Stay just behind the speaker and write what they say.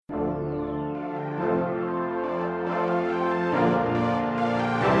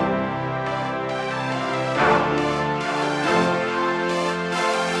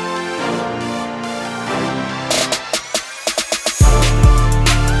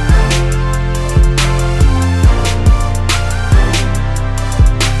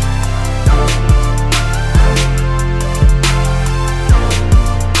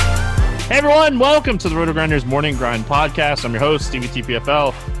everyone. Welcome to the Roto Grinders Morning Grind Podcast. I'm your host, Stevie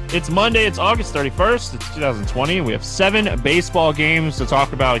TPFL. It's Monday. It's August 31st. It's 2020. We have 7 baseball games to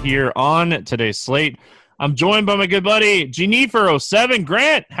talk about here on today's slate. I'm joined by my good buddy, Jennifer07.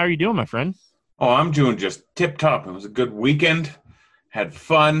 Grant, how are you doing, my friend? Oh, I'm doing just tip-top. It was a good weekend. Had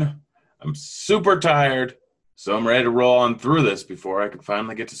fun. I'm super tired, so I'm ready to roll on through this before I can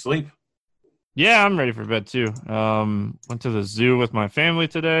finally get to sleep. Yeah, I'm ready for bed, too. Went to the zoo with my family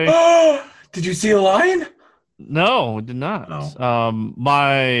today. Did you see a lion? No, did not. Oh.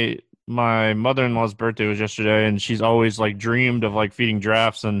 My mother-in-law's birthday was yesterday, and she's always, dreamed of, feeding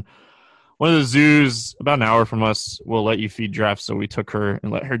giraffes, and one of the zoos about an hour from us will let you feed giraffes, so we took her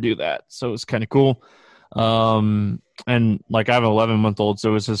and let her do that. So it was kind of cool. And I have an 11-month-old, so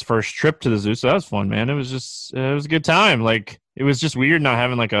it was his first trip to the zoo, so that was fun, man. It was a good time. It was just weird not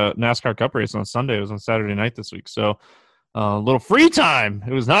having a NASCAR Cup race on Sunday. It was on Saturday night this week, so a little free time.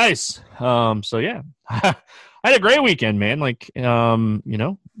 It was nice. So yeah, I had a great weekend, man.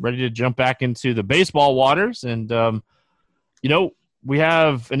 Ready to jump back into the baseball waters, and we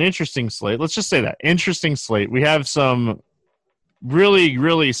have an interesting slate. Let's just say that. Interesting slate. We have some really,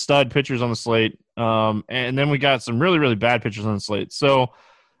 really stud pitchers on the slate, and then we got some really, really bad pitchers on the slate. So,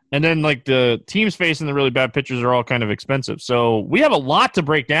 and then, the teams facing the really bad pitchers are all kind of expensive. So we have a lot to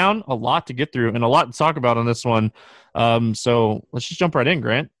break down, a lot to get through, and a lot to talk about on this one. So let's just jump right in,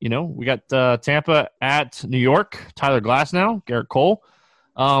 Grant. We got Tampa at New York, Tyler Glasnow, Garrett Cole.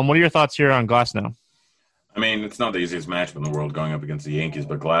 What are your thoughts here on Glasnow? I mean, it's not the easiest matchup in the world going up against the Yankees,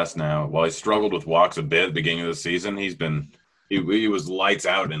 but Glasnow, while he struggled with walks a bit at the beginning of the season, he was lights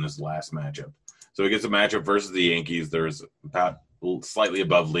out in his last matchup. So he gets a matchup versus the Yankees. There's about slightly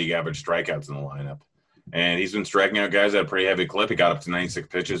above league average strikeouts in the lineup. And he's been striking out guys at a pretty heavy clip. He got up to 96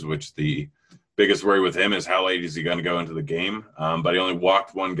 pitches, which the biggest worry with him is how late is he going to go into the game. But he only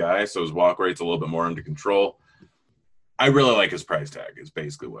walked one guy, so his walk rate's a little bit more under control. I really like his price tag is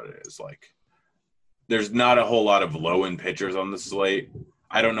basically what it is. There's not a whole lot of low-end pitchers on the slate.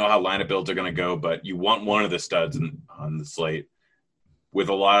 I don't know how lineup builds are going to go, but you want one of the studs on the slate. With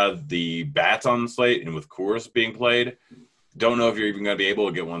a lot of the bats on the slate and with Coors being played, don't know if you're even going to be able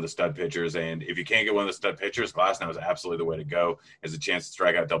to get one of the stud pitchers. And if you can't get one of the stud pitchers, Glasnow is absolutely the way to go. Has a chance to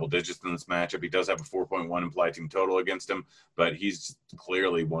strike out double digits in this matchup. He does have a 4.1 implied team total against him, but he's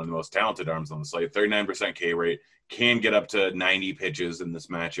clearly one of the most talented arms on the slate. 39% K rate, can get up to 90 pitches in this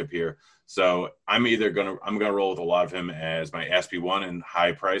matchup here. So I'm gonna roll with a lot of him as my SP1 in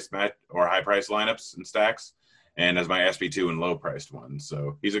high price lineups and stacks, and as my SP2 in low priced ones.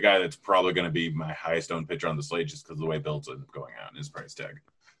 So he's a guy that's probably going to be my highest owned pitcher on the slate just because of the way builds end up going out in his price tag.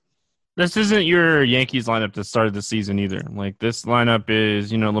 This isn't your Yankees lineup that started the season either. This lineup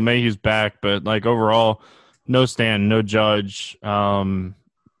is, LeMahieu's back, but overall, no Stan, no Judge. Torres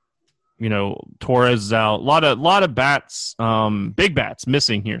is out. A lot of bats, big bats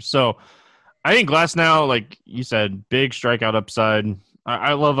missing here. So I think Glasnow, like you said, big strikeout upside.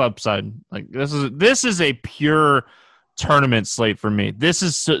 I love upside. This is a pure tournament slate for me. There's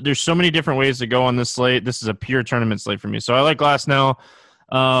so many different ways to go on this slate. This is a pure tournament slate for me. So I like Glasnow.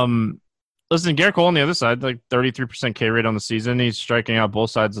 Listen, Garrett Cole on the other side, 33% K rate on the season. He's striking out both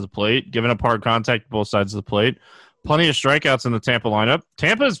sides of the plate, giving up hard contact both sides of the plate. Plenty of strikeouts in the Tampa lineup.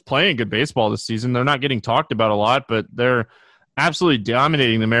 Tampa is playing good baseball this season. They're not getting talked about a lot, but they're absolutely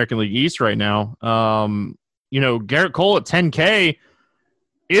dominating the American League East right now. Garrett Cole at 10K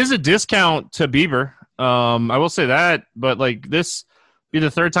is a discount to Bieber. I will say that, but this be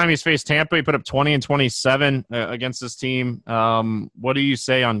the third time he's faced Tampa. He put up 20 and 27 against this team. What do you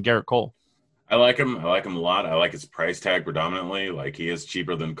say on Garrett Cole? I like him. I like him a lot. I like his price tag predominantly. He is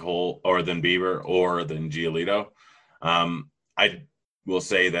cheaper than Cole or than Bieber or than Giolito. I will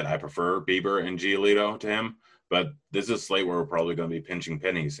say that I prefer Bieber and Giolito to him, but this is a slate where we're probably going to be pinching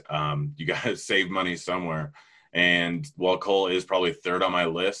pennies. You got to save money somewhere. And while Cole is probably third on my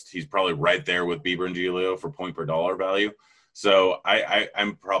list, he's probably right there with Bieber and Giolito for point per dollar value. So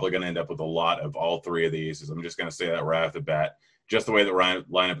I'm probably going to end up with a lot of all three of these. I'm just going to say that right off the bat. Just the way the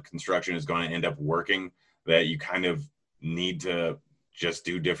lineup construction is going to end up working, that you kind of need to just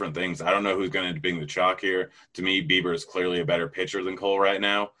do different things. I don't know who's going to end up being the chalk here. To me, Bieber is clearly a better pitcher than Cole right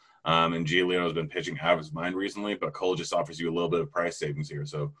now. And Giolito has been pitching out of his mind recently, but Cole just offers you a little bit of price savings here.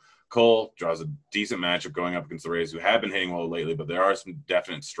 So Cole draws a decent matchup going up against the Rays, who have been hitting well lately, but there are some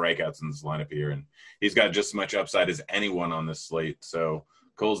definite strikeouts in this lineup here, and he's got just as much upside as anyone on this slate. So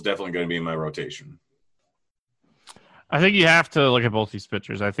Cole's definitely going to be in my rotation. I think you have to look at both these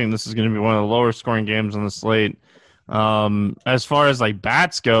pitchers. I think this is going to be one of the lower scoring games on the slate. As far as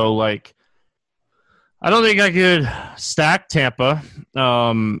bats go, I don't think I could stack Tampa.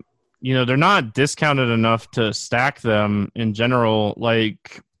 they're not discounted enough to stack them in general.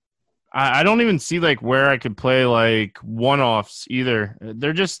 Like, I don't even see like where I could play like one-offs either.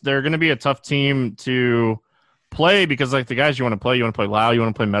 They're going to be a tough team to play because like the guys you want to play Lau, you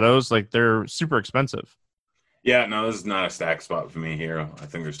want to play Meadows, like they're super expensive. Yeah, no, this is not a stack spot for me here. I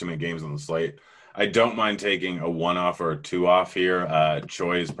think there's too many games on the slate. I don't mind taking a one off or a two off here.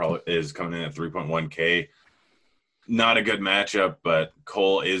 Choi is coming in at 3.1K. Not a good matchup, but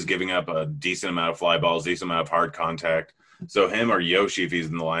Cole is giving up a decent amount of fly balls, decent amount of hard contact. So him or Yoshi, if he's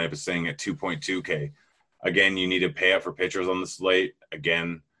in the lineup, is sitting at 2.2K. Again, you need to pay up for pitchers on the slate.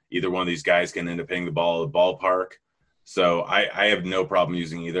 Again, either one of these guys can end up hitting the ball at the ballpark. So I have no problem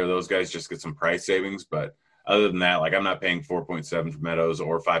using either of those guys, just get some price savings. But other than that, like I'm not paying 4.7 for Meadows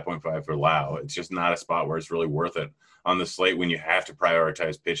or 5.5 for Lau. It's just not a spot where it's really worth it on the slate when you have to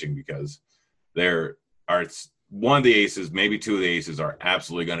prioritize pitching because there are one of the aces, maybe two of the aces are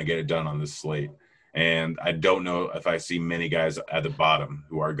absolutely going to get it done on this slate. And I don't know if I see many guys at the bottom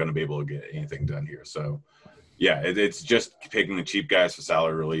who are going to be able to get anything done here. So, yeah, it's just picking the cheap guys for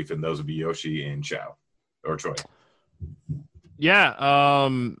salary relief, and those would be Yoshi and Chow or Choi. Yeah,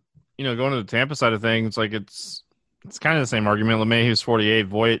 going to the Tampa side of things, like it's kind of the same argument. LeMahieu's 48,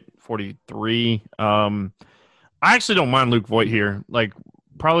 Voit 43. I actually don't mind Luke Voit here. Like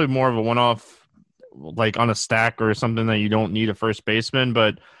probably more of a one-off, like on a stack or something that you don't need a first baseman.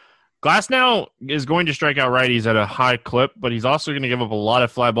 But Glasnow is going to strike out righties at a high clip, but he's also going to give up a lot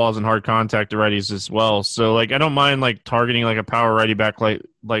of fly balls and hard contact to righties as well. So like I don't mind like targeting like a power righty back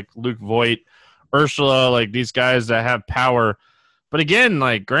like Luke Voit, Ursula, like these guys that have power. But again,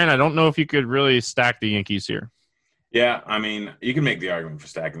 like Grant, I don't know if you could really stack the Yankees here. Yeah, I mean, you can make the argument for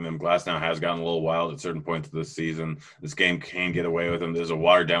stacking them. Glasnow has gotten a little wild at certain points of this season. This game can get away with him. There's a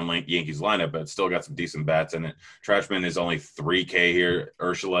watered-down Yankees lineup, but it's still got some decent bats in it. Trashman is only 3K here.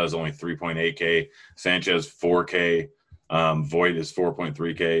 Ursula is only 3.8K. Sanchez, 4K. Voit is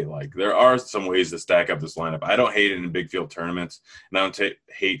 4.3K. Like, there are some ways to stack up this lineup. I don't hate it in big field tournaments, and I don't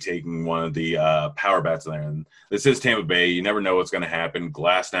hate taking one of the power bats in there. And this is Tampa Bay. You never know what's going to happen.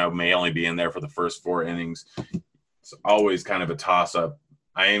 Glasnow may only be in there for the first 4 innings. It's always kind of a toss-up.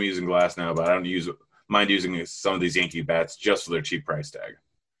 I am using Glasnow, but I don't mind using some of these Yankee bats just for their cheap price tag.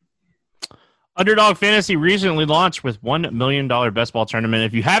 Underdog Fantasy recently launched with $1 million best ball tournament.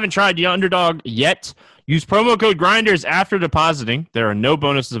 If you haven't tried the Underdog yet, use promo code Grinders after depositing. There are no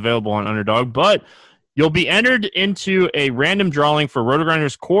bonuses available on Underdog, but you'll be entered into a random drawing for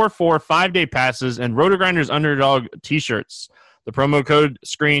RotoGrinders Core 4 5-day passes and RotoGrinders Underdog t-shirts. The promo code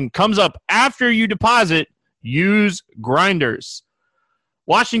screen comes up after you deposit. Use Grinders.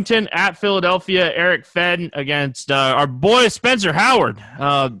 Washington at Philadelphia. Eric Fedden against our boy Spencer Howard.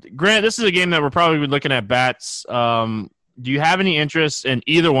 Grant, this is a game that we're probably looking at bats. Do you have any interest in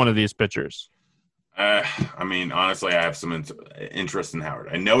either one of these pitchers? I mean, honestly, I have some interest in Howard.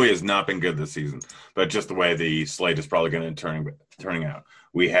 I know he has not been good this season, but just the way the slate is probably going to turning out.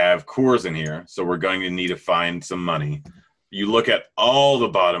 We have Coors in here, so we're going to need to find some money. You look at all the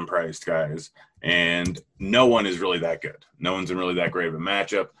bottom-priced guys, and no one is really that good. No one's in really that great of a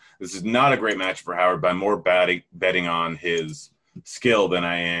matchup. This is not a great matchup for Howard, but I'm more betting on his skill than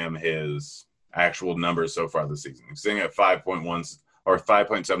I am his actual numbers so far this season. He's sitting at 5.1 or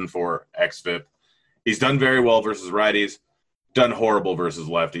 5.74 xFIP. He's done very well versus righties, done horrible versus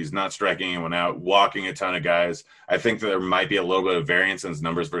lefties, not striking anyone out, walking a ton of guys. I think that there might be a little bit of variance in his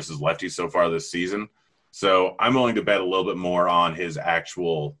numbers versus lefties so far this season. So I'm willing to bet a little bit more on his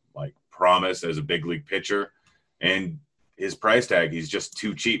actual promise as a big league pitcher, and his price tag, he's just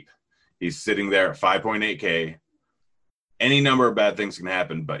too cheap. He's sitting there at 5.8K. Any number of bad things can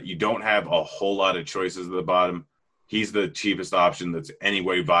happen, but you don't have a whole lot of choices at the bottom. He's the cheapest option that's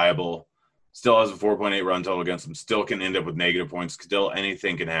anyway viable. Still has a 4.8 run total against him. Still can end up with negative points. Still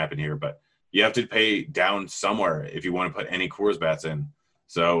anything can happen here, but you have to pay down somewhere if you want to put any Coors bats in.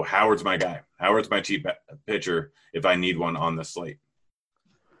 So Howard's my guy. Howard's my cheap pitcher if I need one on the slate.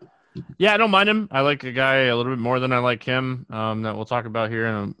 Yeah, I don't mind him. I like a guy a little bit more than I like him that we'll talk about here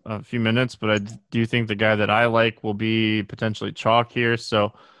in a few minutes. But I do think the guy that I like will be potentially chalk here.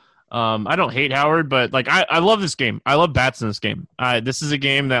 So I don't hate Howard, but I love this game. I love bats in this game. This is a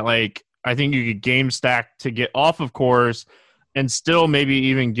game that I think you could game stack to get off of Coors and still maybe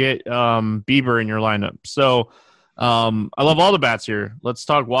even get Bieber in your lineup. So I love all the bats here. Let's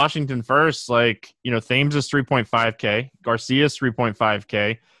talk Washington first. Thames is 3.5K. Garcia's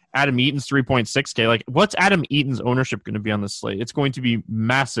 3.5K. Adam Eaton's 3.6K. What's Adam Eaton's ownership going to be on this slate? It's going to be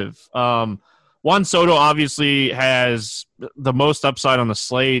massive. Juan Soto obviously has the most upside on the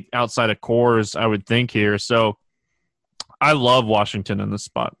slate outside of Coors, I would think here. So I love Washington in this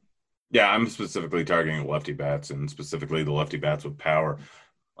spot. Yeah, I'm specifically targeting lefty bats and specifically the lefty bats with power.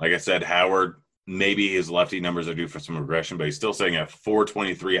 Like I said, Howard, maybe his lefty numbers are due for some regression, but he's still sitting at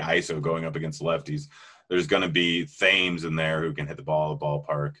 423 ISO going up against lefties. There's going to be Thames in there who can hit the ball at the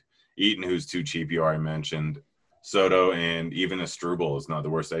ballpark. Eaton, who's too cheap, you already mentioned. Soto and even Asdrubal is not the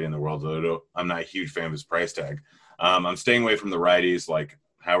worst A in the world. Though I'm not a huge fan of his price tag. I'm staying away from the righties. Like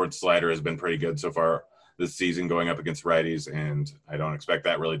Howard's slider has been pretty good so far this season going up against righties, and I don't expect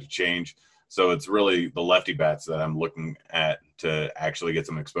that really to change. So it's really the lefty bats that I'm looking at to actually get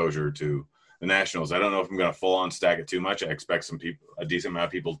some exposure to the Nationals. I don't know if I'm going to full on stack it too much. I expect some people, a decent amount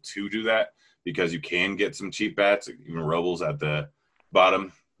of people, to do that because you can get some cheap bats. Even Robles at the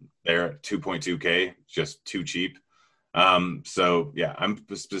bottom there at 2.2K, just too cheap. So yeah, I'm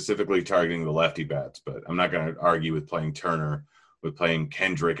specifically targeting the lefty bats, but I'm not going to argue with playing Turner, with playing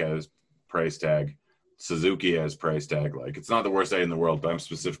Kendrick as price tag, Suzuki as price tag. Like, it's not the worst day in the world, but I'm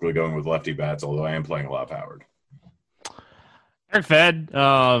specifically going with lefty bats, although I am playing a lot of Howard. Eric Fed,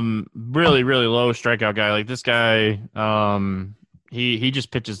 really, really low strikeout guy. Like this guy, he just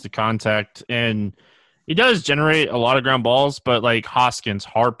pitches to contact, and he does generate a lot of ground balls. But like Hoskins,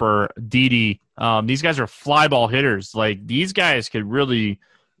 Harper, Didi, these guys are fly ball hitters. Like these guys could really,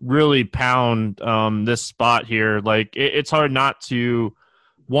 really pound this spot here. Like it's hard not to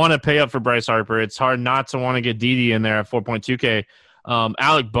want to pay up for Bryce Harper. It's hard not to want to get Didi in there at 4.2K.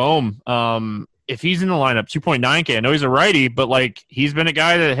 Alec Bohm, if he's in the lineup, 2.9K. I know he's a righty, but like he's been a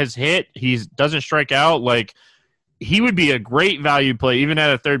guy that has hit. He doesn't strike out. Like he would be a great value play, even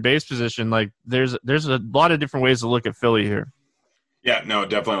at a third base position. Like there's a lot of different ways to look at Philly here. Yeah, no,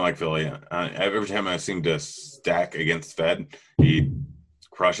 definitely like Philly. Every time I seem to stack against Fed, he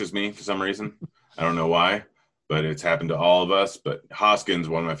crushes me for some reason. I don't know why, but it's happened to all of us. But Hoskins,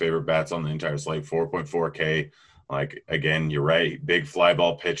 one of my favorite bats on the entire slate, 4.4K. Like, again, you're right. Big fly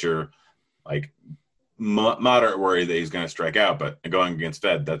ball pitcher. Like, moderate worry that he's going to strike out, but going against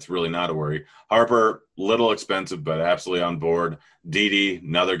Fed, that's really not a worry. Harper, little expensive, but absolutely on board. Didi,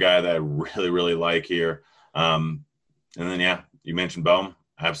 another guy that I really, really like here. And then, yeah, you mentioned Bohm.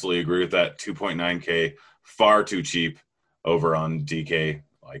 Absolutely agree with that. 2.9K, far too cheap over on DK.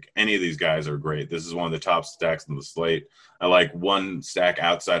 Like, any of these guys are great. This is one of the top stacks in the slate. I like one stack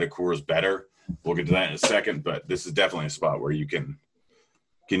outside of Coors better. We'll get to that in a second, but this is definitely a spot where you can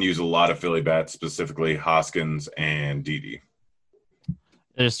use a lot of Philly bats, specifically Hoskins and Didi.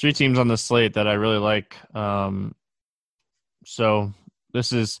 There's three teams on the slate that I really like. So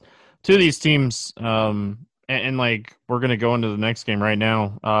this is two of these teams, and like we're going to go into the next game right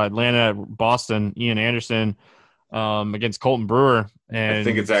now. Atlanta, Boston, Ian Anderson against Colton Brewer. And I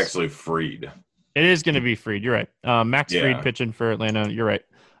think it's actually Fried. It is going to be Fried. You're right. Max Fried pitching for Atlanta. You're right.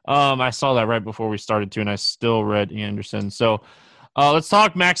 I saw that right before we started too, and I still read Anderson. So let's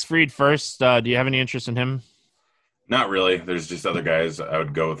talk Max Fried first. Do you have any interest in him? Not really. There's just other guys I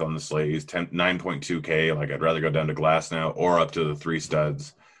would go with on the slate. He's 9.2K. Like, I'd rather go down to Glasnow or up to the three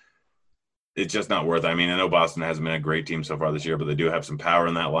studs. It's just not worth it. I mean, I know Boston hasn't been a great team so far this year, but they do have some power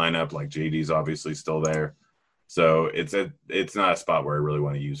in that lineup. Like, JD's obviously still there. So it's not a spot where I really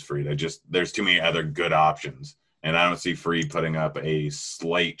want to use Fried. There's too many other good options. And I don't see Fried putting up a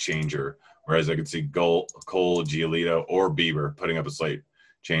slate changer. Whereas I could see Cole, Giolito, or Bieber putting up a slate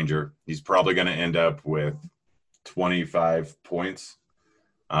changer. He's probably going to end up with 25 points,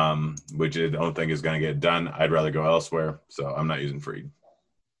 which I don't think is going to get done. I'd rather go elsewhere, so I'm not using Fried.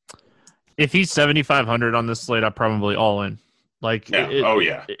 If he's 7,500 on this slate, I'm probably all in. Like, yeah, you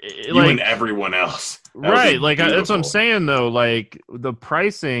like, and everyone else, right? Like, that's what I'm saying though. Like, the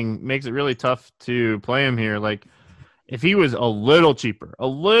pricing makes it really tough to play him here. Like, if he was a little cheaper,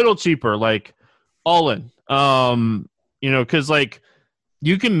 like all in, because like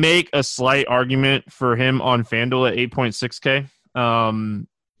you can make a slight argument for him on FanDuel at 8.6K.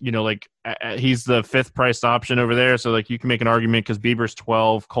 Like he's the fifth priced option over there. So like you can make an argument because Bieber's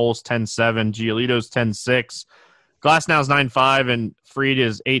 12, Cole's 10.7, Giolito's 10.6, Glasnow's 9.5, and Fried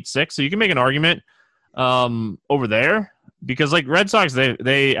is 8.6. So you can make an argument over there. Because like Red Sox,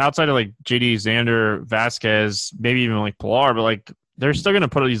 they outside of like JD, Xander, Vasquez, maybe even like Pilar, but like they're still going to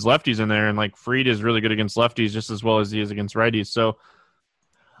put these lefties in there, and like Fried is really good against lefties just as well as he is against righties. So,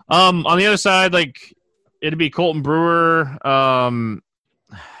 on the other side, like it'd be Colton Brewer.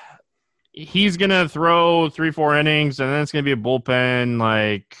 He's going to throw 3-4 innings, and then it's going to be a bullpen.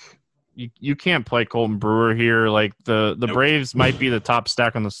 Like you can't play Colton Brewer here. Like the Nope. Braves might be the top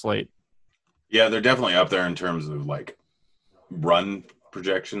stack on the slate. Yeah, they're definitely up there in terms of like run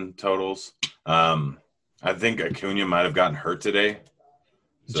projection totals. I think Acuna might have gotten hurt today.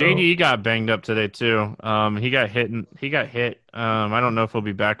 So JD got banged up today too. He got hit. He got hit. I don't know if he'll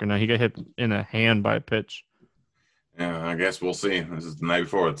be back or not. He got hit in the hand by a pitch. yeah, I guess we'll see. This is the night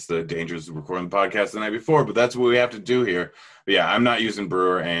before. It's the dangers of recording the podcast the night before, but that's what we have to do here. But yeah, I'm not using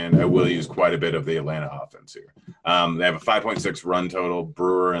Brewer, and I will use quite a bit of the Atlanta offense here. They have a 5.6 run total.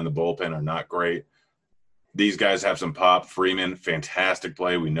 Brewer and the bullpen are not great. These guys have some pop. Freeman, fantastic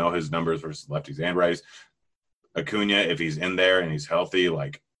play. We know his numbers versus lefties and righties. Acuna, if he's in there and he's healthy,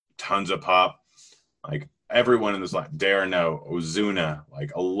 like tons of pop. Like everyone in this line, Darno, Ozuna,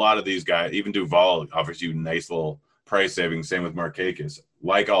 like a lot of these guys, even Duvall offers you nice little price savings. Same with Markakis.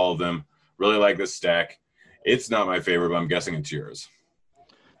 Like all of them, really like this stack. It's not my favorite, but I'm guessing it's yours.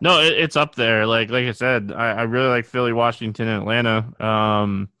 No, it's up there. Like I said, I really like Philly, Washington, and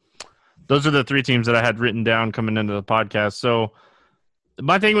Atlanta. Those are the three teams that I had written down coming into the podcast. So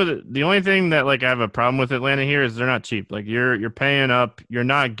my thing with it, the only thing that like I have a problem with Atlanta here is they're not cheap. Like you're paying up, you're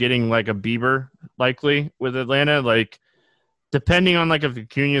not getting like a Bieber likely with Atlanta. Like depending on like if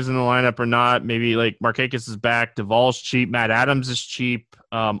Acuna's in the lineup or not, maybe like Markakis is back, Duvall's cheap, Matt Adams is cheap,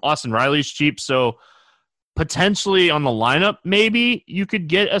 Austin Riley's cheap. So potentially on the lineup, maybe you could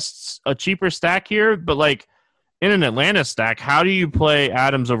get a cheaper stack here, but like in an Atlanta stack, how do you play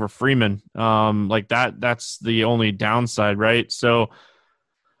Adams over Freeman? Like that's the only downside, right? So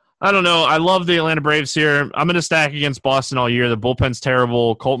I don't know. I love the Atlanta Braves here. I'm going to stack against Boston all year. The bullpen's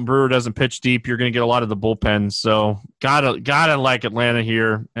terrible. Colton Brewer doesn't pitch deep. You're going to get a lot of the bullpen. So gotta like Atlanta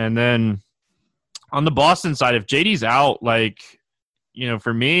here. And then on the Boston side, if JD's out, like, you know,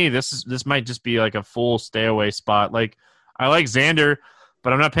 for me, this might just be like a full stay away spot. Like I like Xander,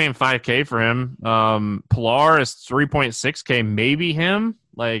 but I'm not paying $5K for him. Pilar is 3.6K, maybe him.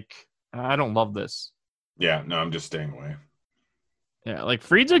 Like I don't love this. Yeah, no, I'm just staying away. Yeah, like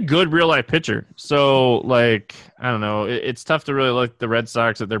Fried's a good real life pitcher. So like I don't know, it's tough to really like the Red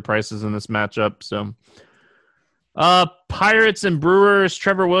Sox at their prices in this matchup. So Pirates and Brewers,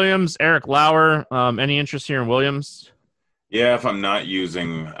 Trevor Williams, Eric Lauer. Any interest here in Williams? Yeah, if I'm not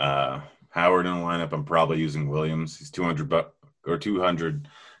using Howard in the lineup, I'm probably using Williams. He's 200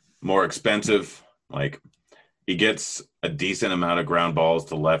 more expensive. Like he gets a decent amount of ground balls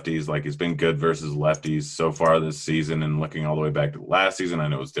to lefties. Like he's been good versus lefties so far this season, and looking all the way back to last season, I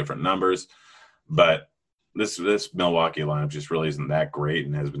know it's different numbers, but this Milwaukee lineup just really isn't that great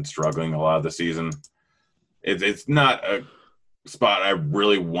and has been struggling a lot of the season. It's not a spot I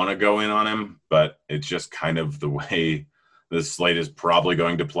really want to go in on him, but it's just kind of the way this slate is probably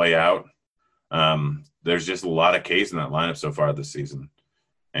going to play out. There's just a lot of case in that lineup so far this season,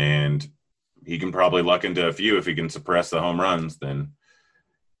 and he can probably luck into a few. If he can suppress the home runs, then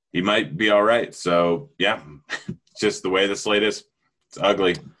he might be all right. So yeah, just the way the slate is. It's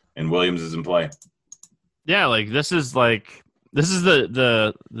ugly, and Williams is in play. Yeah, like this is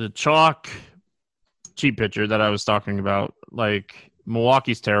the chalk cheap pitcher that I was talking about. Like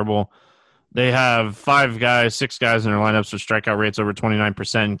Milwaukee's terrible. They have 6 guys in their lineups with strikeout rates over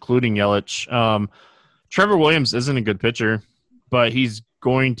 29%, including Yelich. Trevor Williams isn't a good pitcher, but he's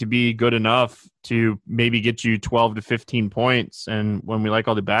going to be good enough to maybe get you 12 to 15 points. And when we like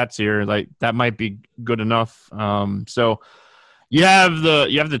all the bats here, like that might be good enough. So you have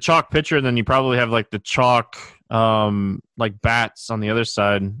the chalk pitcher, and then you probably have like the chalk like bats on the other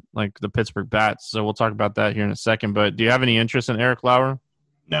side, like the Pittsburgh Bats. So we'll talk about that here in a second. But do you have any interest in Eric Lauer?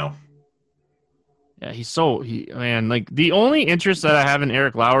 No. Yeah, like the only interest that I have in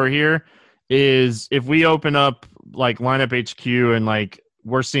Eric Lauer here is if we open up like lineup HQ and like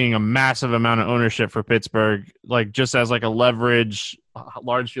we're seeing a massive amount of ownership for Pittsburgh, like just as like a leverage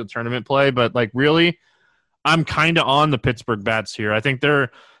large field tournament play. But like really, I'm kind of on the Pittsburgh Bats here. I think they're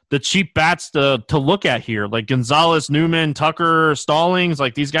the cheap bats to look at here, like Gonzalez, Newman, Tucker, Stallings.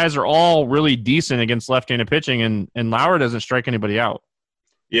 Like these guys are all really decent against left-handed pitching, and Lauer doesn't strike anybody out.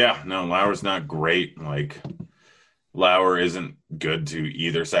 Yeah, no, Lauer's not great. Like Lauer isn't good to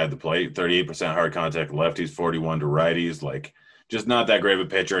either side of the plate. 38% hard contact lefties, 41 to righties. Like just not that great of a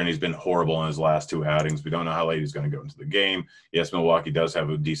pitcher, and he's been horrible in his last 2 outings. We don't know how late he's going to go into the game. Yes, Milwaukee does have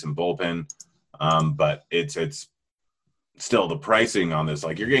a decent bullpen, but it's still the pricing on this.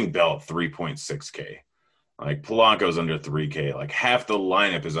 Like you're getting Bell at 3.6K. Like Polanco's under 3K. Like half the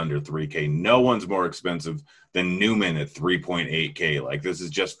lineup is under 3K. No one's more expensive than Newman at 3.8K. Like this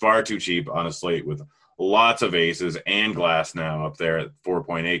is just far too cheap on a slate with lots of aces and Glass now up there at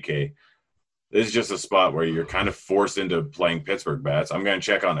 4.8K. This is just a spot where you're kind of forced into playing Pittsburgh bats. I'm going to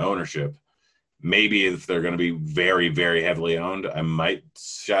check on ownership. Maybe if they're going to be very, very heavily owned, I might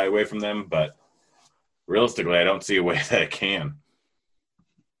shy away from them. But realistically, I don't see a way that it can.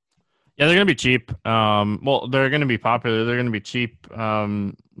 Yeah, they're going to be cheap. Well, they're going to be popular. They're going to be cheap.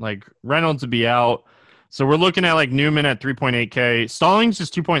 Like Reynolds would be out. So we're looking at like Newman at 3.8K. Stallings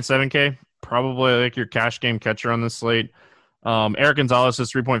is 2.7K. Probably like your cash game catcher on this slate. Eric Gonzalez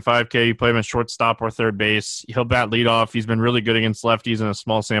is 3.5K. You play him at shortstop or third base. He'll bat leadoff. He's been really good against lefties in a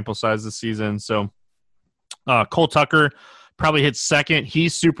small sample size this season. So Cole Tucker probably hits second.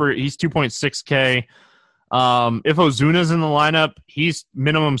 He's 2.6K. If Ozuna's in the lineup, he's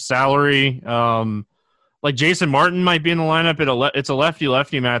minimum salary. Like Jason Martin might be in the lineup. It's a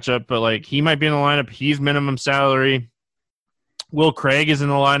lefty-lefty matchup, but like he might be in the lineup. He's minimum salary. Will Craig is in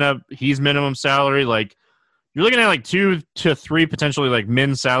the lineup. He's minimum salary. Like you're looking at like 2 to 3 potentially like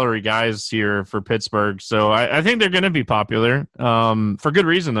min salary guys here for Pittsburgh. So I think they're going to be popular for good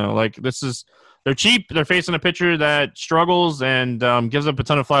reason though. Like they're cheap. They're facing a pitcher that struggles and gives up a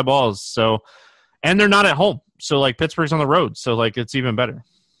ton of fly balls. So. And they're not at home. So, like, Pittsburgh's on the road. So, like, it's even better.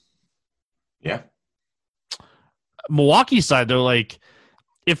 Yeah. Milwaukee side, though, like,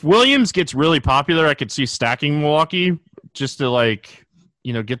 if Williams gets really popular, I could see stacking Milwaukee just to, like,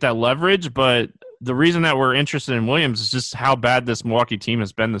 you know, get that leverage. But the reason that we're interested in Williams is just how bad this Milwaukee team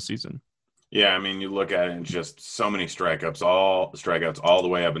has been this season. Yeah, I mean, you look at it and just so many strikeouts all the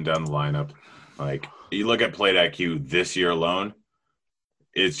way up and down the lineup. Like, you look at plate IQ this year alone,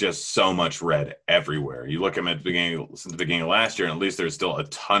 it's just so much red everywhere. You look at them since the beginning of last year, and at least there's still a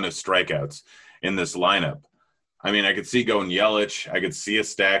ton of strikeouts in this lineup. I mean, I could see going Yelich. I could see a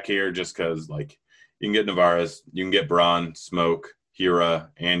stack here just because, like, you can get Navarez, you can get Braun, Smoke,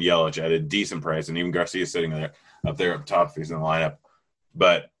 Hira, and Yelich at a decent price, and even Garcia sitting there up top if he's in the lineup.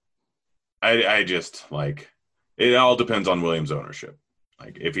 But I just, like, it all depends on Williams' ownership.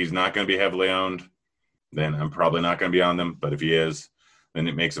 Like, if he's not going to be heavily owned, then I'm probably not going to be on them. But if he is, then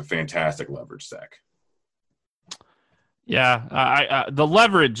it makes a fantastic leverage stack. Yeah, the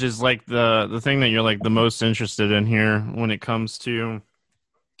leverage is like the thing that you're like the most interested in here when it comes to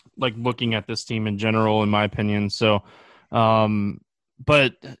like looking at this team in general, in my opinion. So,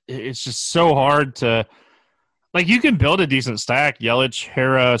 but it's just so hard to like you can build a decent stack. Yelich,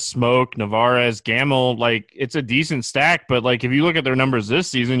 Hera, Smoke, Navarez, Gamel, like it's a decent stack. But like if you look at their numbers this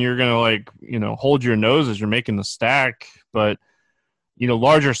season, you're gonna like hold your nose as you're making the stack, but.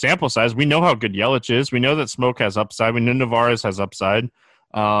 Larger sample size. We know how good Yelich is. We know that Smoke has upside. We know Navarez has upside.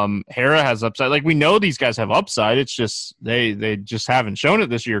 Hera has upside. Like we know these guys have upside. It's just they just haven't shown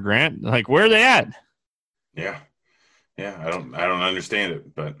it this year, Grant. Like where are they at? Yeah. I don't understand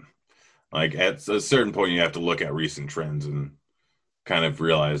it, but like at a certain point, you have to look at recent trends and kind of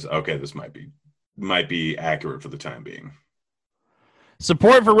realize, okay, this might be accurate for the time being.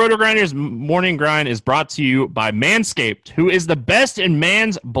 Support for RotoGrinders Morning Grind is brought to you by Manscaped, who is the best in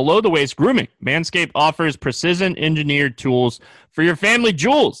man's below-the-waist grooming. Manscaped offers precision-engineered tools for your family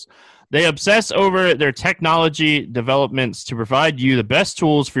jewels. They obsess over their technology developments to provide you the best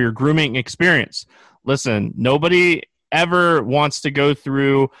tools for your grooming experience. Listen, nobody ever wants to go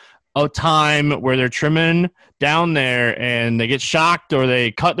through a time where they're trimming down there and they get shocked or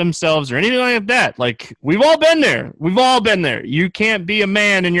they cut themselves or anything like that. Like, we've all been there. You can't be a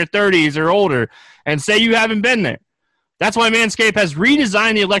man in your 30s or older and say you haven't been there. That's why Manscaped has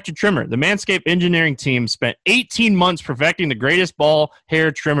redesigned the electric trimmer. The Manscaped engineering team spent 18 months perfecting the greatest ball hair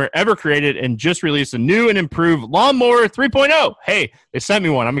trimmer ever created and just released a new and improved Lawnmower 3.0. Hey, they sent me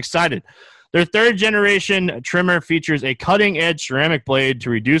one. I'm excited. Their third-generation trimmer features a cutting-edge ceramic blade to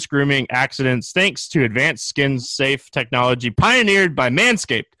reduce grooming accidents thanks to advanced skin-safe technology pioneered by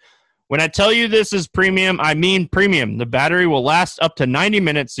Manscaped. When I tell you this is premium, I mean premium. The battery will last up to 90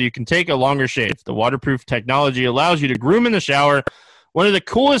 minutes so you can take a longer shave. The waterproof technology allows you to groom in the shower. One of the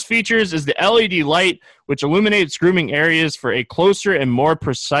coolest features is the LED light, which illuminates grooming areas for a closer and more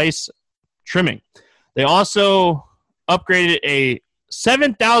precise trimming. They also upgraded a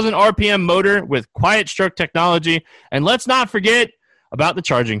 7,000 RPM motor with quiet stroke technology. And let's not forget about the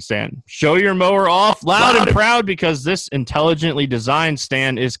charging stand. Show your mower off loud and proud because this intelligently designed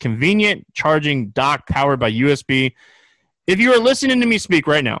stand is convenient charging dock powered by USB. If you are listening to me speak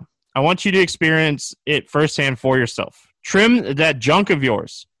right now, I want you to experience it firsthand for yourself. Trim that junk of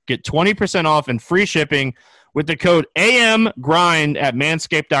yours. Get 20% off and free shipping with the code AMGRIND at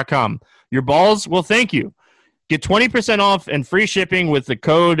manscaped.com. Your balls will thank you. Get 20% off and free shipping with the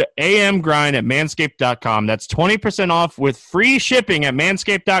code AMGRIND at manscaped.com. That's 20% off with free shipping at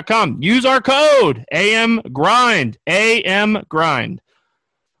manscaped.com. Use our code AMGRIND. AMGRIND.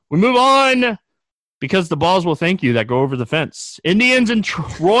 We move on because the balls will thank you that go over the fence. Indians and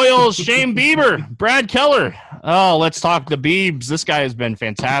Royals, Shane Bieber, Brad Keller. Oh, let's talk the Biebs. This guy has been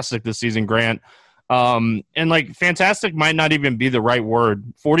fantastic this season, Grant. And like fantastic might not even be the right word.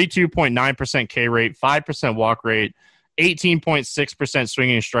 42.9% K rate, 5% walk rate, 18.6%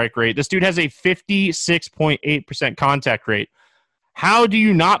 swinging strike rate. This dude has a 56.8% contact rate. How do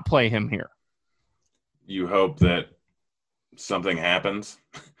you not play him here? You hope that something happens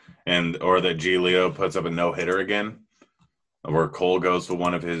or that Giolito puts up a no-hitter again, or Cole goes for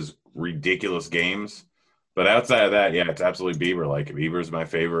one of his ridiculous games. But outside of that, yeah, it's absolutely Bieber. Like, Bieber's my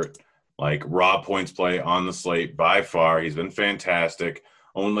favorite, like, raw points play on the slate by far. He's been fantastic.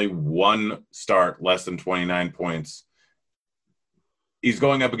 Only one start, less than 29 points. He's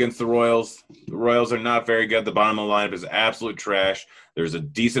going up against the Royals. The Royals are not very good. The bottom of the lineup is absolute trash. There's a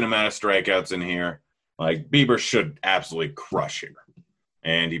decent amount of strikeouts in here. Like, Bieber should absolutely crush here.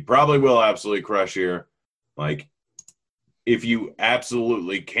 And he probably will absolutely crush here. Like, if you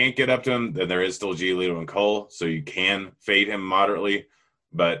absolutely can't get up to him, then there is still Giolito and Cole, so you can fade him moderately.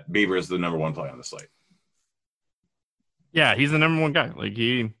 But Bieber is the number one play on the slate. Yeah, he's the number one guy. Like,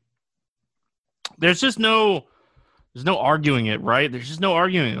 there's no arguing it, right? There's just no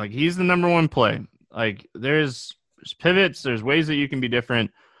arguing it. Like, he's the number one play. Like, there's pivots, there's ways that you can be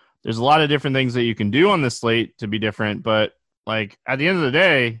different. There's a lot of different things that you can do on this slate to be different, but like at the end of the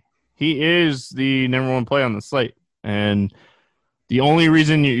day, he is the number one play on the slate. And the only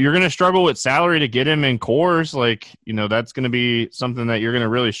reason you're going to struggle with salary to get him in cores, like, you know, that's going to be something that you're going to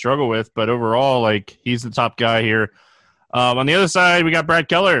really struggle with. But overall, like, he's the top guy here. On the other side, we got Brad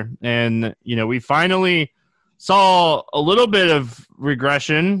Keller. And, you know, we finally saw a little bit of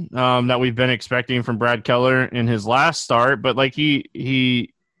regression that we've been expecting from Brad Keller in his last start. But, like,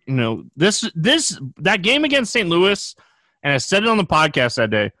 he you know, that game against St. Louis, and I said it on the podcast that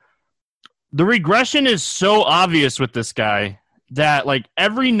day, the regression is so obvious with this guy that, like,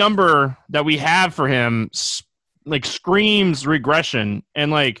 every number that we have for him, like, screams regression.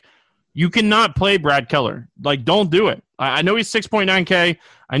 And, like, you cannot play Brad Keller. Like, don't do it. I know he's 6.9K.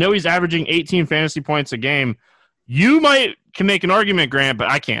 I know he's averaging 18 fantasy points a game. You can make an argument, Grant, but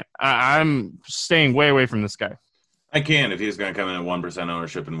I can't. I'm staying way away from this guy. I can if he's going to come in at 1%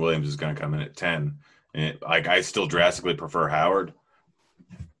 ownership and Williams is going to come in at 10. And I still drastically prefer Howard.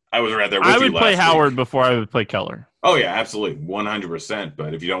 I was right there with you. I would play Howard before I would play Keller. Oh, yeah, absolutely. 100%.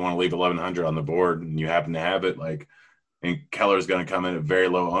 But if you don't want to leave 1,100 on the board and you happen to have it, like, and Keller's going to come in at very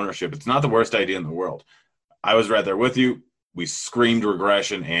low ownership, it's not the worst idea in the world. I was right there with you. We screamed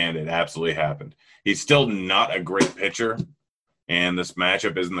regression, and it absolutely happened. He's still not a great pitcher, and this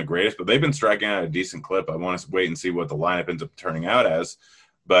matchup isn't the greatest, but they've been striking out a decent clip. I want to wait and see what the lineup ends up turning out as.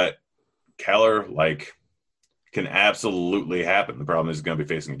 But Keller, like, can absolutely happen. The problem is he's going to be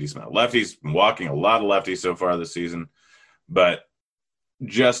facing a decent amount of lefties. Been walking a lot of lefties so far this season. But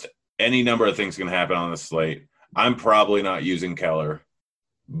just any number of things can happen on the slate. I'm probably not using Keller,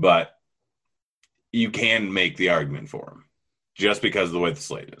 but you can make the argument for him just because of the way the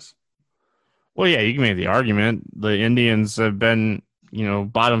slate is. Well, yeah, you can make the argument. The Indians have been, you know,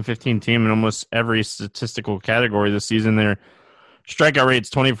 bottom 15 team in almost every statistical category this season. Their strikeout rate's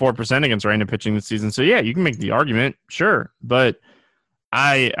 24% against right-handed pitching this season. So, yeah, you can make the argument, sure. But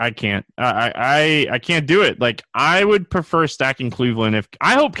I can't. I can't do it. Like, I would prefer stacking Cleveland.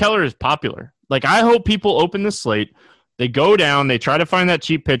 I hope Keller is popular. Like, I hope people open the slate. They go down. They try to find that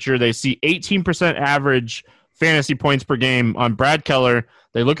cheap pitcher. They see 18% average fantasy points per game on Brad Keller.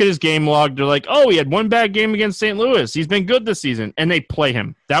 They look at his game log. They're like, oh, he had one bad game against St. Louis. He's been good this season. And they play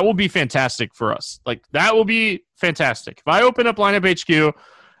him. That will be fantastic for us. Like, that will be fantastic. If I open up Lineup HQ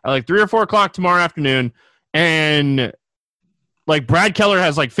at like 3 or 4 o'clock tomorrow afternoon and like Brad Keller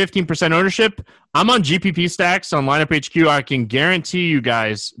has like 15% ownership, I'm on GPP stacks on Lineup HQ. I can guarantee you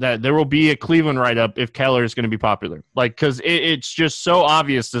guys that there will be a Cleveland write-up if Keller is going to be popular. Like, because it's just so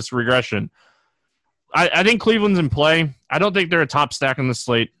obvious, this regression. I think Cleveland's in play. I don't think they're a top stack on the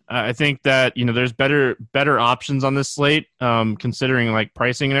slate. I think that, you know, there's better options on this slate, considering like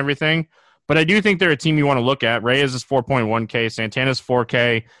pricing and everything. But I do think they're a team you want to look at. Reyes is 4.1K. Santana's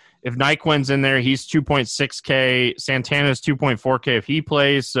 4K. If Nyquin's in there, he's 2.6K. Santana's 2.4K if he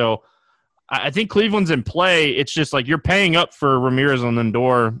plays. So I think Cleveland's in play. It's just like you're paying up for Ramirez and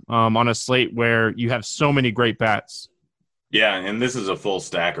Lindor on a slate where you have so many great bats. Yeah, and this is a full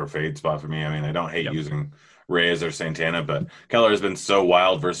stack or fade spot for me. I mean, I don't hate using Reyes or Santana, but Keller has been so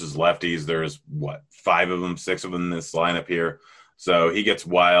wild versus lefties. There's, 5 of them, 6 of them in this lineup here. So he gets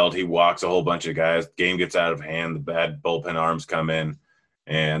wild. He walks a whole bunch of guys. Game gets out of hand. The bad bullpen arms come in,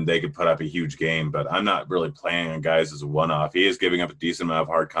 and they could put up a huge game. But I'm not really playing on guys as a one-off. He is giving up a decent amount of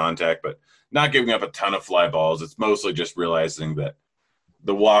hard contact, but not giving up a ton of fly balls. It's mostly just realizing that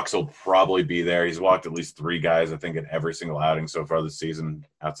the walks will probably be there. He's walked at least 3 guys, I think, in every single outing so far this season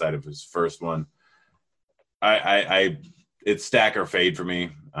outside of his first one. I it's stack or fade for me.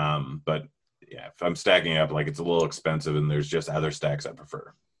 But yeah, if I'm stacking up, like it's a little expensive, and there's just other stacks I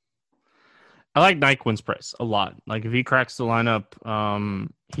prefer. I like Nyquin's price a lot. Like if he cracks the lineup,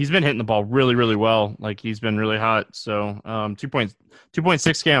 he's been hitting the ball really, really well. Like he's been really hot. So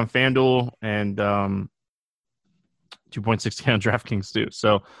 2.6K on FanDuel and 2.6K on DraftKings too.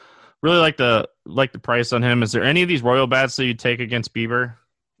 So really like the price on him. Is there any of these Royal bats that you take against Bieber?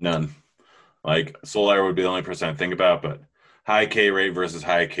 None. Like Soler would be the only person I think about, but high K rate versus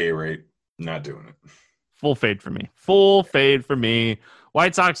high K rate, not doing it. Full fade for me. Full fade for me.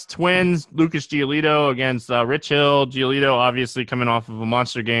 White Sox Twins, Lucas Giolito against Rich Hill. Giolito obviously coming off of a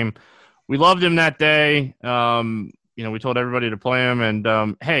monster game. We loved him that day. We told everybody to play him.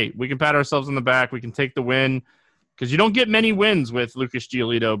 And, hey, we can pat ourselves on the back. We can take the win because you don't get many wins with Lucas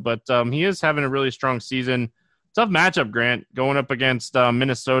Giolito. But he is having a really strong season. Tough matchup, Grant, going up against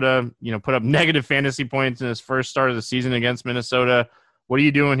Minnesota. Put up negative fantasy points in his first start of the season against Minnesota. What are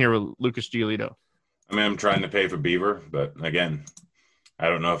you doing here with Lucas Giolito? I mean, I'm trying to pay for Bieber, but again, I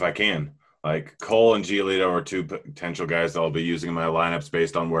don't know if I can. Like Cole and Giolito are two potential guys that I'll be using in my lineups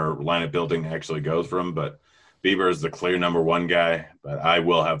based on where lineup building actually goes for them. But Bieber is the clear number one guy. But I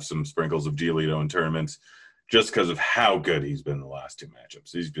will have some sprinkles of Giolito in tournaments just because of how good he's been the last two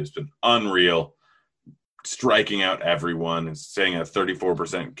matchups. He's just been unreal, striking out everyone and staying at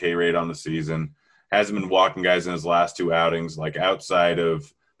 34% K rate on the season. Hasn't been walking guys in his last two outings. Like outside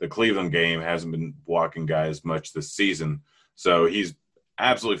of the Cleveland game, hasn't been walking guys much this season. So he's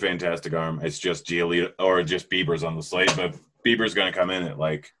absolutely fantastic arm. It's just Giolito or just Bieber's on the slate, but Bieber's going to come in at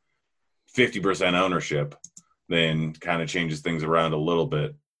like 50% ownership, then kind of changes things around a little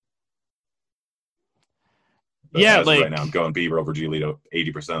bit. But yeah, right now I'm going Bieber over Giolito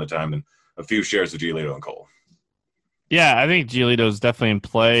 80% of the time, and a few shares of Giolito and Cole. Yeah, I think Giolito is definitely in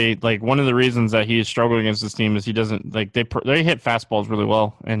play. Like one of the reasons that he is struggling against this team is he doesn't like they hit fastballs really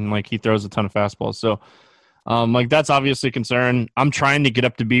well, and like he throws a ton of fastballs. So. That's obviously a concern. I'm trying to get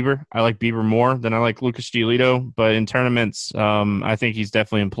up to Bieber. I like Bieber more than I like Lucas Giolito, but in tournaments, I think he's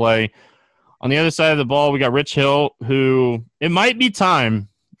definitely in play. On the other side of the ball, we got Rich Hill, who it might be time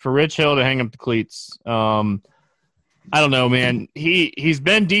for Rich Hill to hang up the cleats. I don't know, man. He's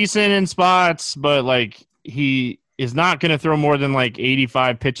been decent in spots, but like he is not going to throw more than like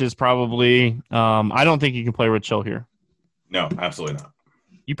 85 pitches probably. I don't think he can play Rich Hill here. No, absolutely not.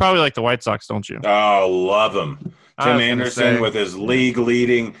 You probably like the White Sox, don't you? Oh, love him. Tim Anderson with his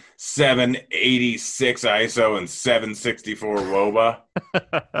league-leading 786 ISO and 764 WOBA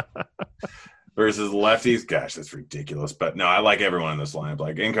versus lefties. Gosh, that's ridiculous. But no, I like everyone in this lineup.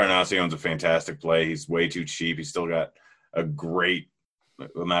 Like Encarnacion's a fantastic play. He's way too cheap. He's still got a great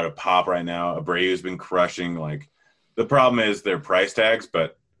amount of pop right now. Abreu's been crushing. Like the problem is their price tags,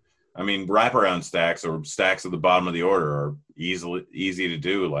 but I mean, wraparound stacks or stacks at the bottom of the order are easy to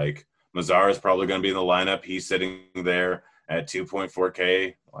do. Like Mazara is probably going to be in the lineup. He's sitting there at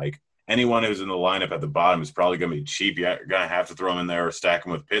 2.4K. Like anyone who's in the lineup at the bottom is probably going to be cheap. You're going to have to throw him in there or stack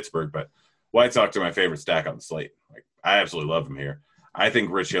him with Pittsburgh. But White Sox are my favorite stack on the slate. Like I absolutely love him here. I think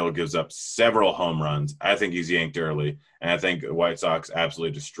Rich Hill gives up several home runs. I think he's yanked early, and I think the White Sox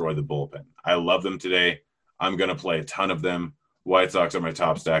absolutely destroy the bullpen. I love them today. I'm going to play a ton of them. White Sox are my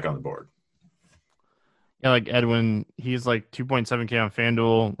top stack on the board. Yeah, like Edwin, he's like 2.7K on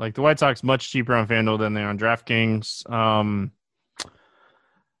FanDuel. Like the White Sox much cheaper on FanDuel than they are on DraftKings.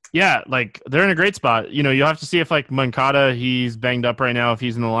 Yeah, like they're in a great spot. You'll have to see if like Moncada, he's banged up right now if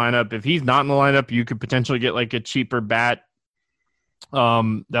he's in the lineup. If he's not in the lineup, you could potentially get like a cheaper bat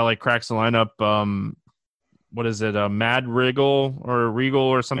that like cracks the lineup. What is it? Mad Regal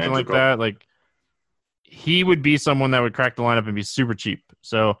or something like that. Like he would be someone that would crack the lineup and be super cheap.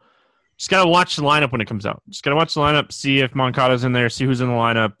 So just got to watch the lineup when it comes out. Just got to watch the lineup, see if Moncada's in there, see who's in the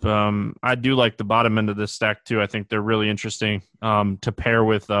lineup. I do like the bottom end of this stack, too. I think they're really interesting to pair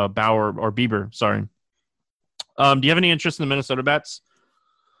with Bauer or Bieber. Sorry. Do you have any interest in the Minnesota bats?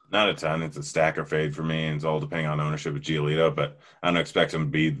 Not a ton. It's a stack or fade for me, and it's all depending on ownership of Giolito, but I don't expect him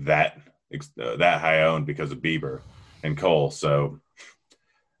to be that high owned because of Bieber and Cole. So,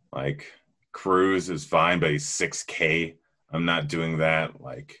 like, Cruz is fine, but he's 6K. I'm not doing that.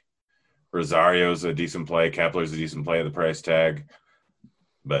 Like Rosario's a decent play. Kepler's a decent play at the price tag.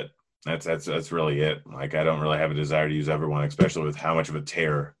 But that's really it. Like I don't really have a desire to use everyone, especially with how much of a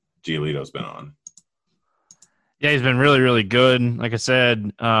tear Giolito's been on. Yeah, he's been really, really good. Like I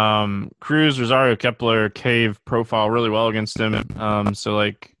said, Cruz, Rosario, Kepler, Cave profile really well against him. So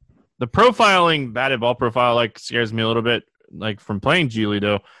like the profiling, batted ball profile, like scares me a little bit. Like from playing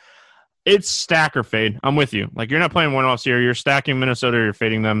Giolito. It's stack or fade. I'm with you. Like you're not playing one-offs here. You're stacking Minnesota. You're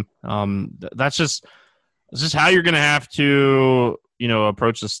fading them. That's just It's just how you're going to have to,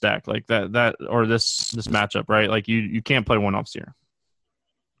 approach the stack like that or this matchup, right? Like you can't play one-offs here.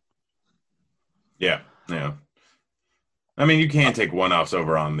 Yeah. I mean, you can't take one-offs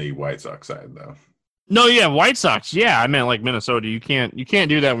over on the White Sox side, though. No, yeah, White Sox. Yeah, I meant like Minnesota. You can't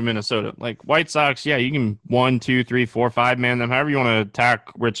do that with Minnesota. Like White Sox, yeah, you can 1, 2, 3, 4, 5 man them. However you want to attack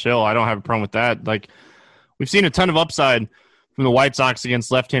Rich Hill, I don't have a problem with that. Like we've seen a ton of upside from the White Sox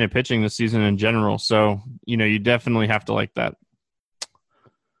against left-handed pitching this season in general. So, you definitely have to like that.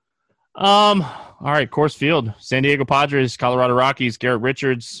 All right, Coors Field, San Diego Padres, Colorado Rockies, Garrett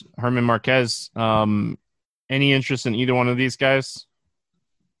Richards, Herman Marquez. Any interest in either one of these guys?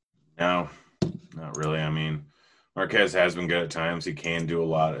 No, not really. I mean, Marquez has been good at times. He can do a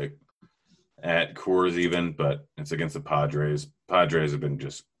lot at Coors even, but it's against the Padres. Padres have been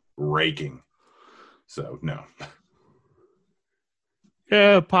just raking. So, no.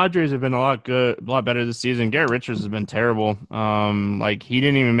 Yeah, Padres have been a lot better this season. Garrett Richards has been terrible. Like he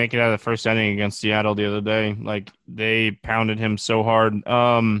didn't even make it out of the first inning against Seattle the other day. Like they pounded him so hard.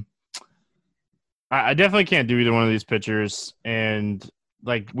 I definitely can't do either one of these pitchers. And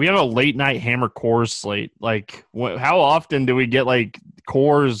like we have a late night Hammer Coors slate. Like how often do we get like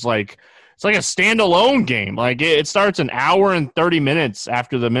Coors? Like it's like a standalone game. Like it starts an hour and 30 minutes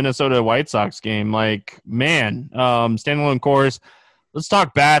after the Minnesota White Sox game. Like man, standalone Coors. Let's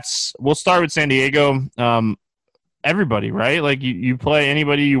talk bats. We'll start with San Diego. Everybody, right? Like you play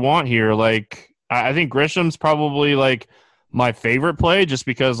anybody you want here. Like I think Grisham's probably like my favorite play just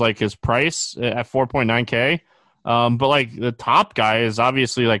because like his price at 4.9K. But like the top guy is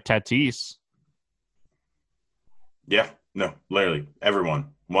obviously like Tatis. Yeah, no, literally everyone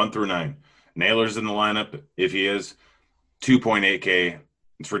 1 through 9. Naylor's in the lineup. If he is 2.8K,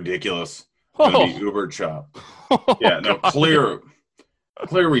 it's ridiculous. It's gonna be uber chop. Yeah, no, clear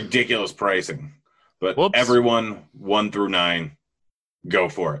ridiculous pricing. But everyone 1 through 9, go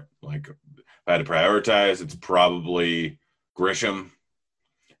for it. Like if I had to prioritize, it's probably Grisham,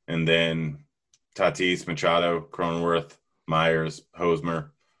 and then Tatis, Machado, Cronenworth, Myers,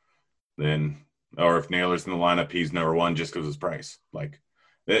 Hosmer. Then, or if Naylor's in the lineup, he's number 1 just because of his price. Like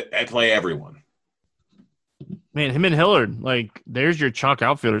I play everyone. Man, him and Hillard, like there's your chalk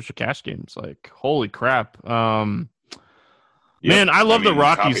outfielders for cash games. Like holy crap. Man, I love the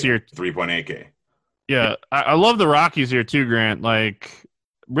Rockies here. 3.8K. Yeah, I love the Rockies here too, Grant. Like,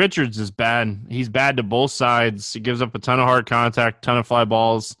 Richards is bad. He's bad to both sides. He gives up a ton of hard contact, ton of fly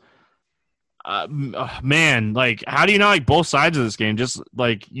balls. Man, like, how do you not like both sides of this game? Just,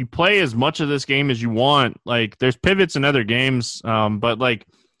 like, you play as much of this game as you want. Like, there's pivots in other games, but, like,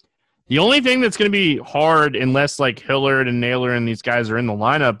 the only thing that's going to be hard unless, like, Hillard and Naylor and these guys are in the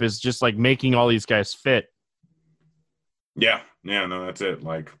lineup is just, like, making all these guys fit. Yeah, no, that's it.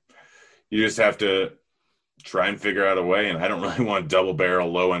 Like, you just have to try and figure out a way, and I don't really want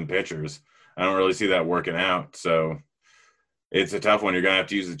double-barrel low-end pitchers. I don't really see that working out, so it's a tough one. You're going to have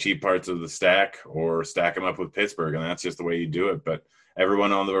to use the cheap parts of the stack or stack them up with Pittsburgh, and that's just the way you do it. But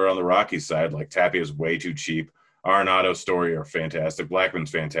everyone on the Rockies side, like Tapia is way too cheap. Arenado, Story are fantastic.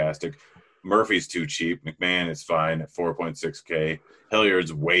 Blackman's fantastic. Murphy's too cheap. McMahon is fine at 4.6K.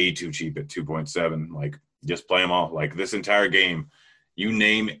 Hilliard's way too cheap at 2.7. Like, just play them all. Like, this entire game, you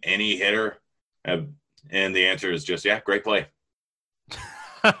name any hitter, and the answer is just, yeah, great play.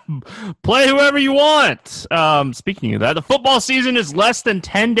 Play whoever you want. Speaking of that, the football season is less than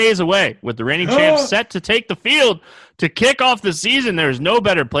 10 days away. With the reigning champs set to take the field to kick off the season, there's no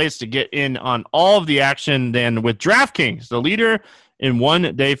better place to get in on all of the action than with DraftKings, the leader in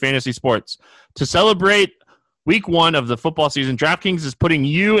one-day fantasy sports. To celebrate Week 1 of the football season, DraftKings is putting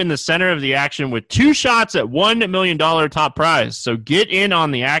you in the center of the action with 2 shots at $1 million top prize. So get in on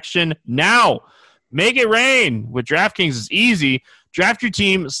the action now. Make it rain. With DraftKings, it's easy. Draft your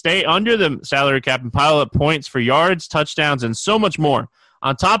team, stay under the salary cap, and pile up points for yards, touchdowns, and so much more.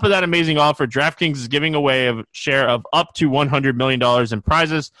 On top of that amazing offer, DraftKings is giving away a share of up to $100 million in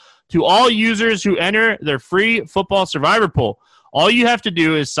prizes to all users who enter their free football survivor pool. All you have to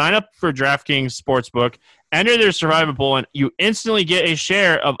do is sign up for DraftKings Sportsbook, enter their survivor pool, and you instantly get a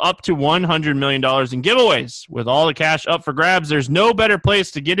share of up to $100 million in giveaways. With all the cash up for grabs, there's no better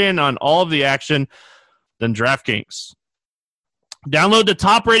place to get in on all of the action than DraftKings. Download the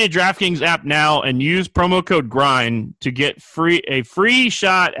top-rated DraftKings app now and use promo code GRIND to get a free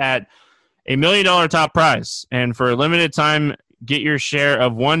shot at $1 million top prize. And for a limited time, get your share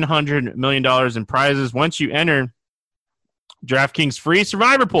of $100 million in prizes once you enter DraftKings free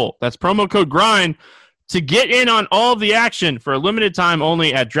survivor pool. That's promo code GRIND to get in on all of the action for a limited time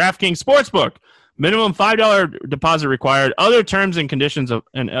only at DraftKings Sportsbook. Minimum $5 deposit required. Other terms and conditions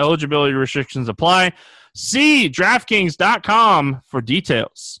and eligibility restrictions apply. See DraftKings.com for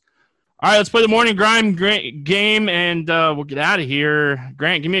details. All right, let's play the morning grind game, and we'll get out of here.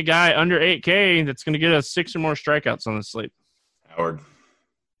 Grant, give me a guy under 8K that's going to get us 6 or more strikeouts on the slate. Howard.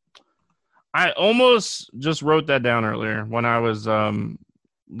 I almost just wrote that down earlier when I was doing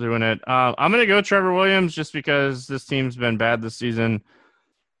it. I'm going to go Trevor Williams just because this team's been bad this season.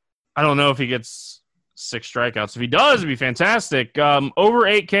 I don't know if he gets 6 strikeouts. If he does, it'd be fantastic. Over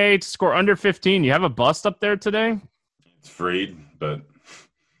 8K to score under 15. You have a bust up there today? It's Fried, but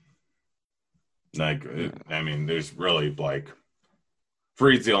there's really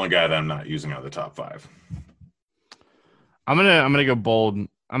Fried's the only guy that I'm not using out of the top 5. I'm gonna go bold.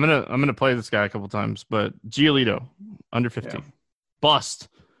 I'm gonna play this guy a couple times, but Giolito under 15. Yeah. Bust.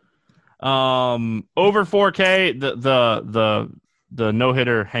 Over 4K, the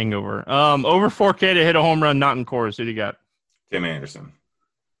no-hitter hangover. Over 4K to hit a home run, not in Coors. Who do you got? Tim Anderson.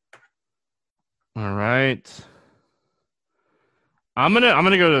 All right. I'm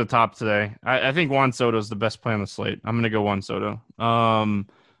gonna go to the top today. I think Juan Soto is the best play on the slate. I'm gonna go Juan Soto.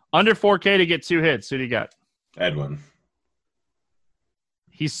 Under 4K to get 2 hits. Who do you got? Edwin.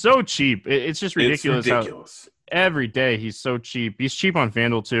 He's so cheap. It's just ridiculous. It's ridiculous. How every day he's so cheap. He's cheap on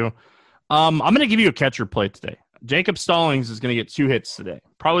FanDuel too. I'm gonna give you a catcher play today. Jacob Stallings is gonna get 2 hits today.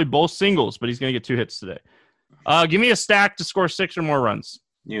 Probably both singles, but he's gonna get 2 hits today. Give me a stack to score 6 or more runs.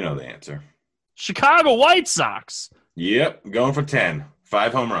 You know the answer. Chicago White Sox. Yep, going for 10.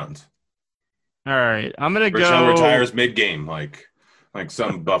 5 home runs. All right, I'm going to go. Urshela retires mid-game like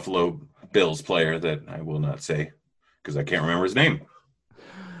some Buffalo Bills player that I will not say because I can't remember his name.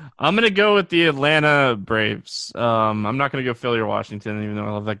 I'm going to go with the Atlanta Braves. I'm not going to go Philly or Washington, even though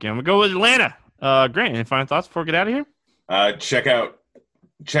I love that game. I'm going to go with Atlanta. Grant, any final thoughts before we get out of here? Check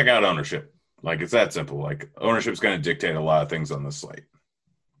out ownership. It's that simple. Ownership's going to dictate a lot of things on this slate.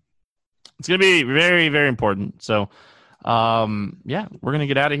 It's going to be very, very important. So, we're going to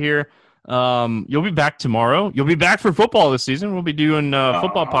get out of here. You'll be back tomorrow. You'll be back for football this season. We'll be doing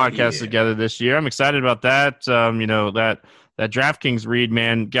football podcasts together this year. I'm excited about that. That DraftKings read,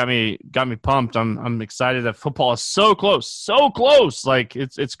 man, got me pumped. I'm excited that football is so close.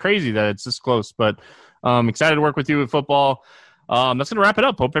 It's crazy that it's this close, but I'm excited to work with you with football. That's going to wrap it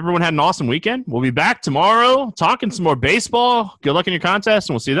up. Hope everyone had an awesome weekend. We'll be back tomorrow talking some more baseball. Good luck in your contest,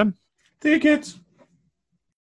 and we'll see them. Tickets.